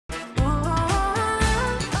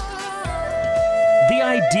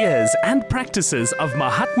ideas and practices of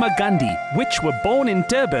Mahatma Gandhi, which were born in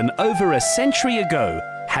Durban over a century ago,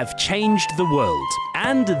 have changed the world.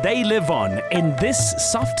 And they live on in this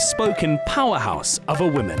soft-spoken powerhouse of a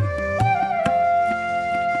woman.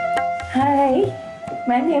 Hi,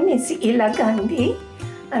 my name is Ela Gandhi.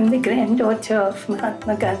 I'm the granddaughter of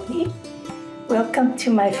Mahatma Gandhi. Welcome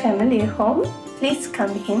to my family home. Please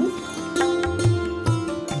come in.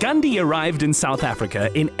 Gandhi arrived in South Africa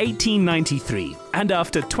in 1893 and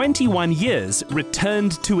after 21 years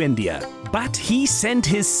returned to India. But he sent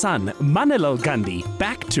his son, Manilal Gandhi,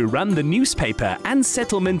 back to run the newspaper and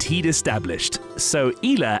settlement he'd established. So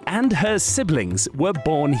Ela and her siblings were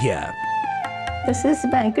born here. This is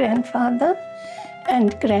my grandfather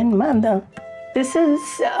and grandmother. This is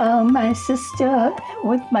my sister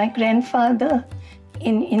with my grandfather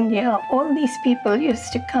in India. All these people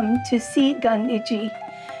used to come to see Gandhiji.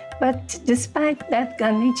 But despite that,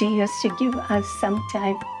 Gandhiji used to give us some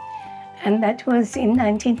time. And that was in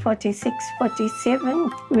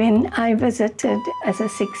 1946-47 when I visited as a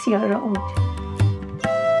 6-year-old.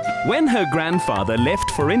 When her grandfather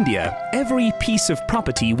left for India, every piece of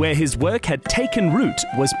property where his work had taken root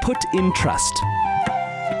was put in trust.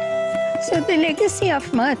 So the legacy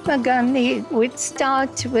of Mahatma Gandhi would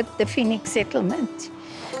start with the Phoenix settlement,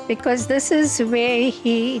 because this is where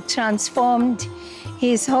he transformed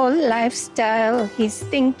his whole lifestyle, his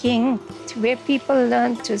thinking, where people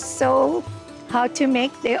learned to sew, how to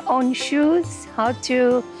make their own shoes, how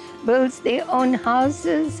to build their own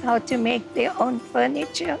houses, how to make their own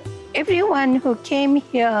furniture. Everyone who came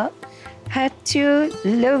here had to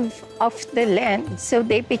live off the land, so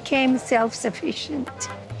they became self-sufficient.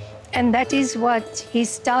 And that is what he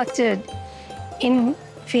started in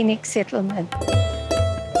Phoenix settlement.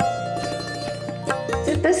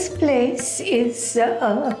 So this place is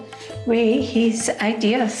where his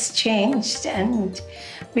ideas changed, and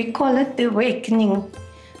we call it the awakening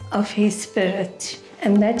of his spirit.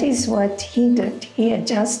 And that is what he did. He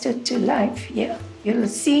adjusted to life here. You'll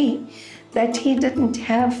see that he didn't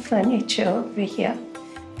have furniture over here.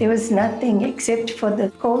 There was nothing except for the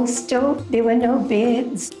coal stove. There were no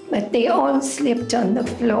beds, but they all slept on the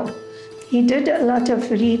floor. He did a lot of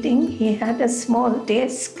reading. He had a small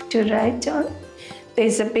desk to write on.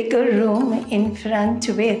 There's a bigger room in front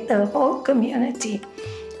where the whole community,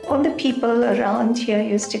 all the people around here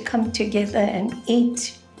used to come together and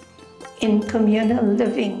eat in communal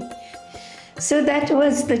living. So that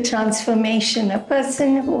was the transformation. A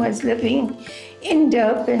person who was living in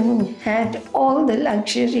Durban, had all the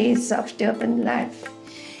luxuries of Durban life,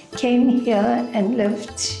 came here and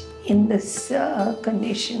lived in these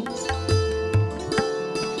conditions.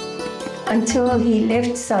 Until he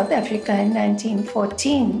left South Africa in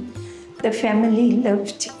 1914, the family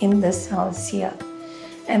lived in this house here.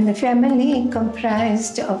 And the family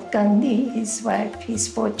comprised of Gandhi, his wife, his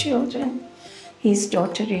 4 children, his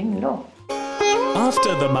daughter-in-law.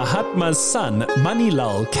 After the Mahatma's son,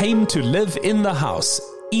 Manilal, came to live in the house,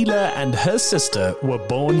 Ela and her sister were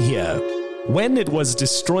born here. When it was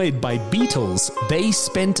destroyed by beetles, they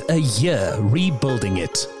spent a year rebuilding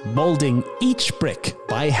it, molding each brick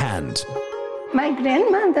by hand. My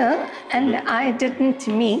grandmother and I didn't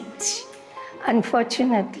meet,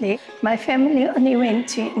 unfortunately. My family only went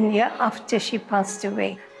to India after she passed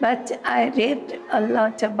away. But I read a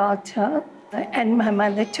lot about her, and my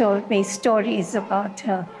mother told me stories about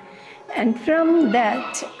her. And from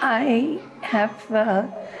that, I have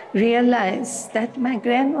realized that my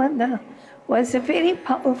grandmother was a very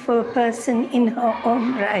powerful person in her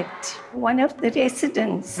own right. One of the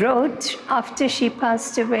residents wrote after she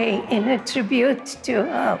passed away in a tribute to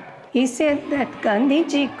her. He said that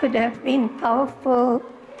Gandhiji could have been powerful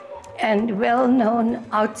and well-known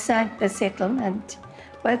outside the settlement,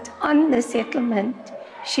 but on the settlement,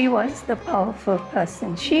 she was the powerful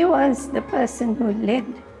person. She was the person who led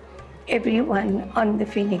everyone on the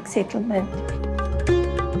Phoenix settlement.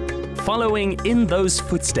 Following in those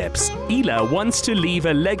footsteps, Ela wants to leave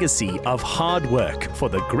a legacy of hard work for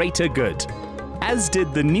the greater good, as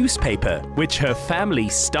did the newspaper, which her family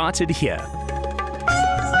started here.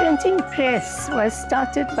 Printing press was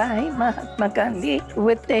started by Mahatma Gandhi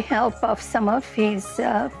with the help of some of his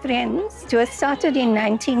friends. It was started in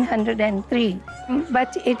 1903,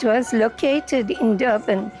 but it was located in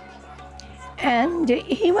Durban. And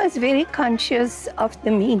he was very conscious of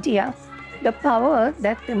the media, the power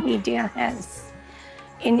that the media has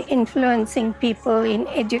in influencing people, in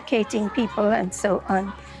educating people, and so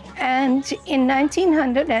on. And in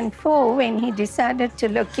 1904, when he decided to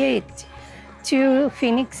locate to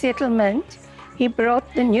Phoenix settlement, he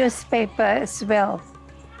brought the newspaper as well.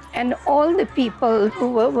 And all the people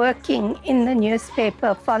who were working in the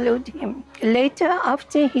newspaper followed him. Later,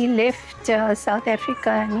 after he left South Africa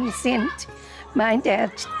and he sent my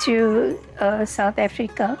dad to South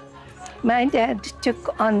Africa, my dad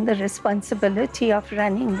took on the responsibility of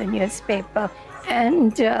running the newspaper.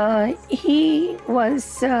 And he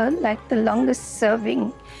was like the longest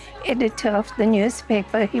serving editor of the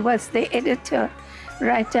newspaper. He was the editor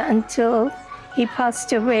right until he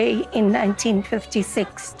passed away in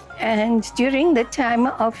 1956. And during the time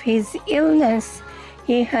of his illness,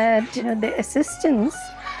 he had the assistance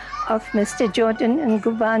of Mr. Jordan and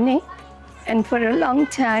Gubani. And for a long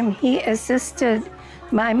time, he assisted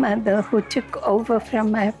my mother, who took over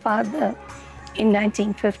from my father in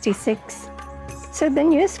 1956. So the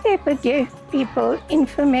newspaper gave people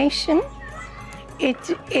information. It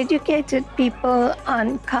educated people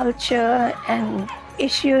on culture and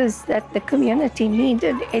issues that the community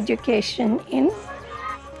needed education in.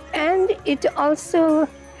 And it also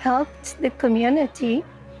helped the community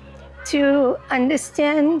to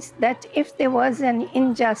understand that if there was an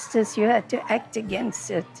injustice, you had to act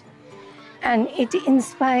against it. And it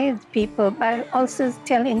inspired people by also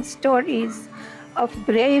telling stories of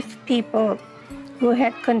brave people who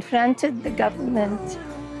had confronted the government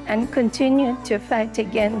and continued to fight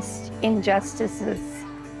against injustices.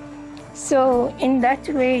 So in that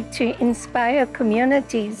way, to inspire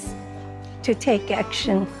communities to take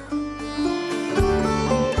action.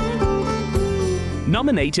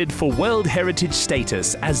 Nominated for World Heritage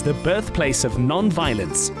status as the birthplace of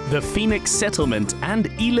non-violence, the Phoenix Settlement and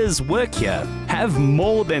Ela's work here have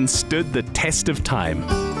more than stood the test of time.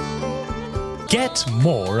 Get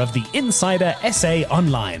more of the Insider SA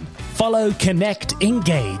online. Follow, connect,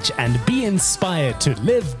 engage, and be inspired to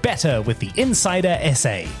live better with the Insider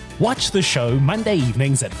SA. Watch the show Monday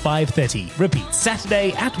evenings at 5:30. Repeat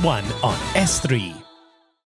Saturday at 1 on S3.